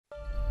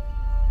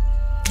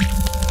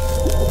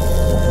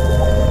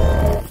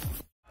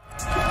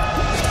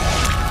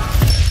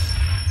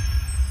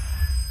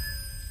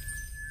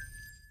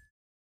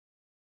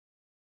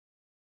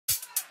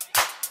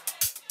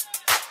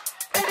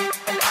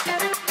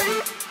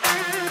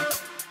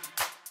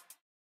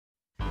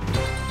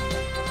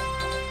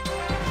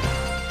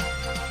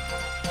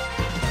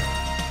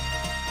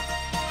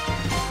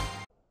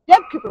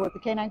Cooper with the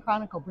Canine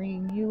Chronicle,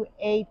 bringing you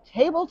a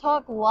Table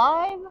Talk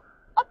Live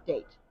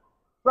update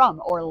from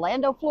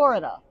Orlando,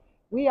 Florida.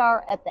 We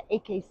are at the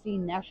AKC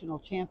National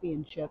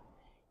Championship,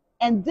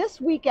 and this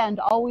weekend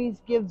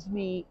always gives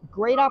me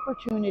great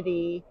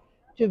opportunity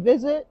to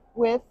visit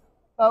with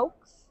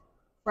folks,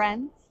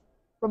 friends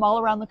from all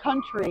around the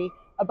country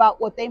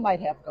about what they might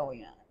have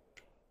going on.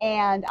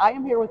 And I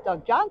am here with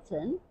Doug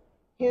Johnson,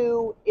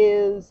 who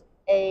is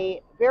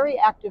a very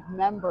active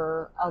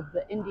member of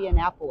the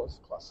Indianapolis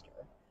cluster.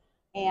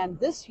 And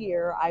this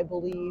year, I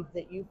believe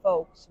that you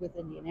folks with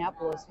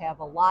Indianapolis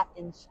have a lot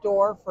in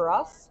store for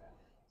us.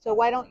 So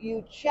why don't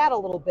you chat a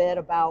little bit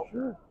about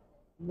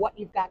what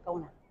you've got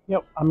going on?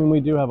 Yep, I mean, we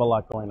do have a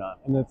lot going on,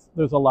 and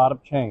there's a lot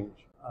of change.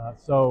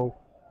 So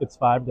it's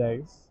 5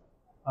 days.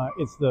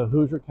 It's the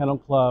Hoosier Kennel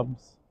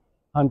Club's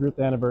 100th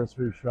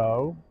anniversary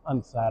show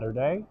on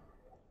Saturday.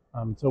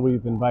 So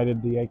we've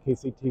invited the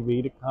AKC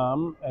TV to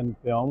come and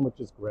film, which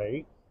is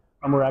great.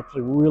 And we're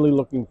actually really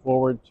looking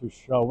forward to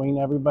showing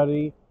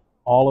everybody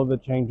all of the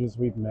changes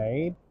we've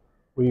made.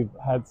 We've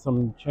had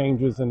some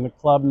changes in the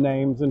club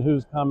names and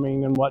who's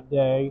coming and what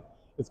day.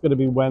 It's going to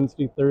be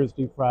Wednesday,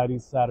 Thursday, Friday,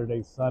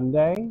 Saturday,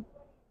 Sunday.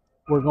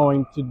 We're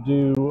going to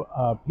do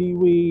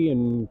Pee-wee,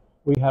 and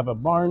we have a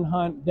barn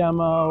hunt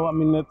demo. I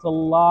mean, it's a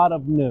lot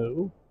of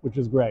new, which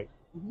is great.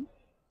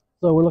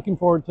 So we're looking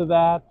forward to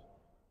that.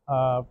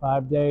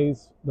 5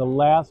 days, the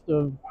last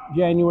of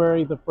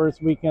January, the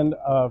first weekend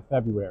of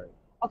February.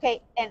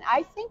 Okay, and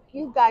I think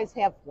you guys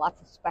have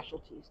lots of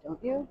specialties,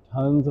 don't you?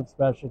 Tons of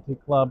specialty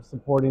clubs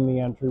supporting the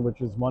entry,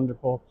 which is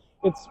wonderful.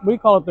 We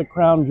call it the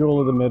crown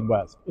jewel of the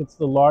Midwest. It's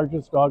the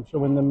largest dog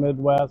show in the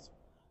Midwest.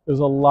 There's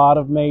a lot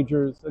of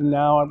majors, and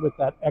now with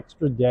that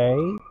extra day,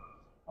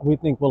 we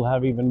think we'll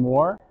have even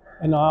more.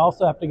 And I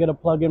also have to get a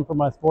plug in for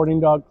my sporting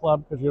dog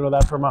club, because you know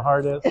that's where my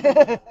heart is.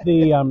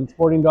 The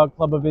Sporting Dog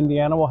Club of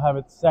Indiana will have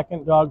its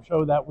second dog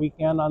show that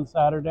weekend on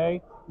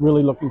Saturday.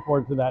 Really looking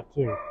forward to that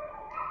too.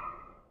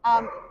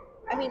 I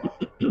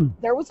mean,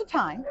 there was a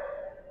time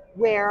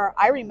where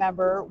I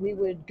remember we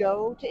would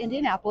go to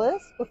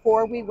Indianapolis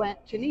before we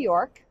went to New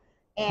York,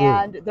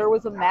 and there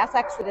was a mass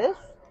exodus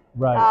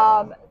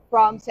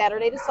from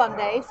Saturday to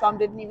Sunday. Some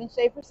didn't even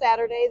stay for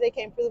Saturday. They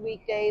came for the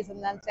weekdays,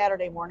 and then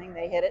Saturday morning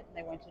they hit it and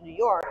they went to New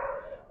York.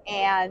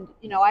 And,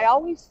 you know, I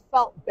always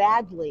felt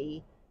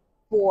badly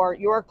for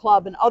your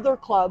club and other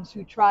clubs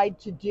who tried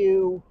to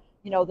do,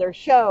 you know, their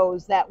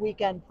shows that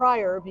weekend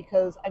prior,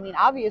 because, I mean,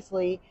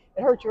 obviously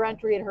it hurts your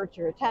entry, it hurts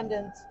your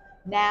attendance.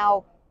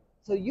 Now,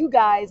 so you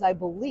guys, I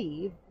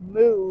believe,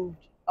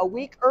 moved a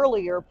week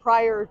earlier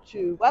prior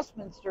to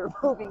Westminster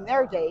moving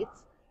their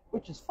dates,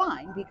 which is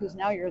fine, because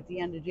now you're at the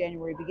end of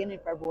January, beginning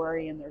of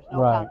February, and there's no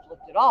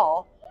conflict at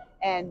all.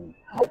 And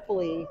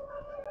hopefully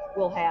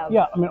we'll have...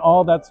 Yeah, I mean,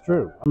 all that's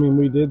true. I mean,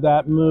 we did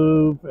that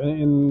move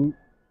in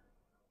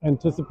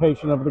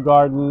anticipation of the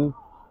garden,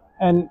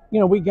 and, you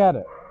know, we get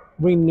it.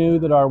 We knew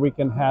that our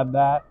weekend had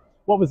that.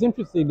 What was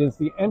interesting is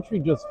the entry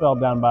just fell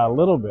down by a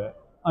little bit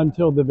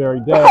until the very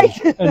day,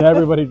 and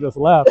everybody just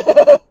left.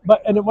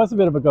 And it was a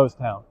bit of a ghost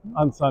town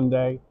on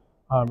Sunday.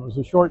 It was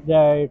a short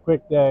day, a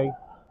quick day.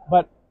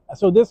 But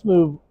so this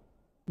move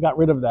got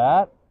rid of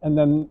that, and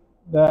then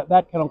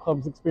that kennel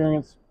club's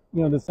experienced,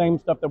 you know, the same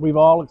stuff that we've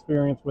all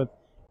experienced with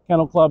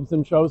kennel clubs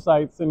and show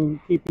sites and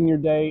keeping your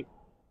date.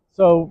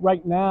 So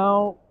right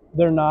now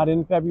they're not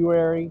in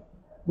February.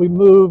 We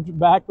moved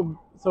back,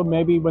 so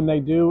maybe when they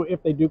do,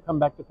 if they do come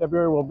back to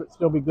February, we'll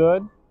still be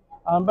good.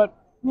 But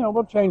you know,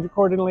 we'll change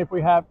accordingly if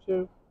we have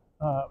to.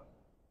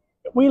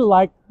 We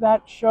like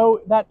that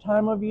show that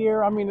time of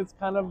year. I mean, it's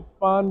kind of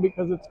fun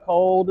because it's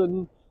cold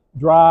and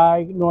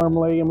dry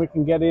normally, and we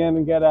can get in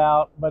and get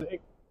out, but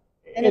it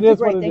it's is a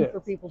great what it thing is. for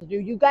people to do.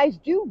 You guys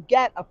do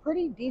get a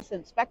pretty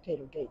decent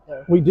spectator gate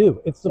there. We do.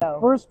 It's the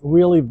first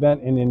real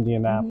event in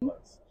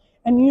Indianapolis.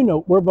 And you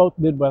know, we're both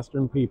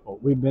Midwestern people.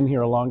 We've been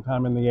here a long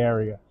time in the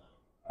area.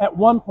 At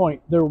one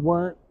point, there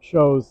weren't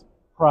shows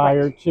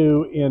prior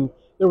to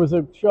there was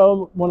a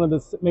show,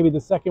 maybe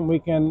the second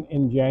weekend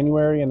in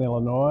January in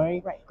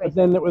Illinois, but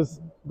then it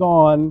was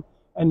gone.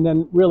 And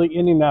then really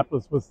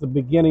Indianapolis was the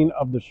beginning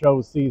of the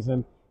show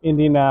season.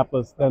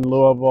 Indianapolis, then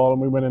Louisville, and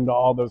we went into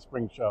all those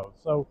spring shows.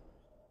 So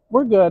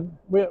we're good.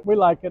 We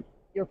like it.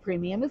 Your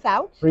premium is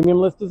out. Premium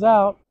list is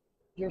out.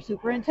 Your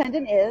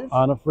superintendent is?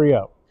 Anna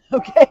Frio.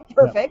 Okay,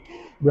 perfect. Yeah.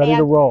 Ready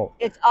to roll.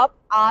 It's up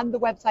on the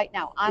website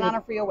now, on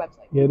Anna Frio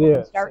website. It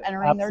is. Start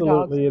entering their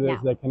dogs. Absolutely, it is.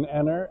 They can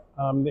enter.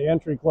 The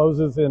entry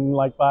closes in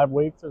like 5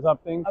 weeks or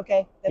something.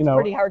 Okay, that's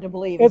pretty hard to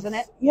believe, isn't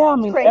it? Yeah, I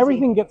mean,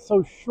 everything gets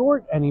so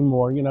short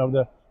anymore. You know,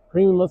 the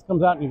premium list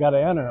comes out and you got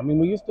to enter. I mean,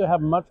 we used to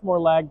have much more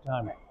lag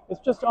time. It's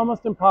just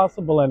almost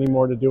impossible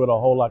anymore to do it a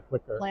whole lot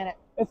quicker. Plan it.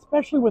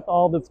 Especially with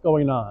all that's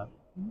going on.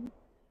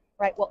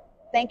 Right. Well,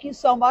 thank you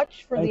so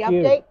much for the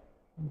update.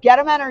 Get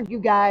them entered, you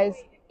guys.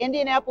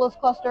 Indianapolis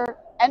cluster,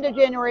 end of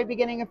January,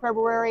 beginning of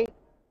February,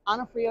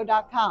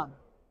 AnnaFrio.com.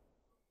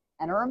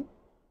 Enter them.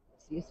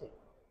 See you soon.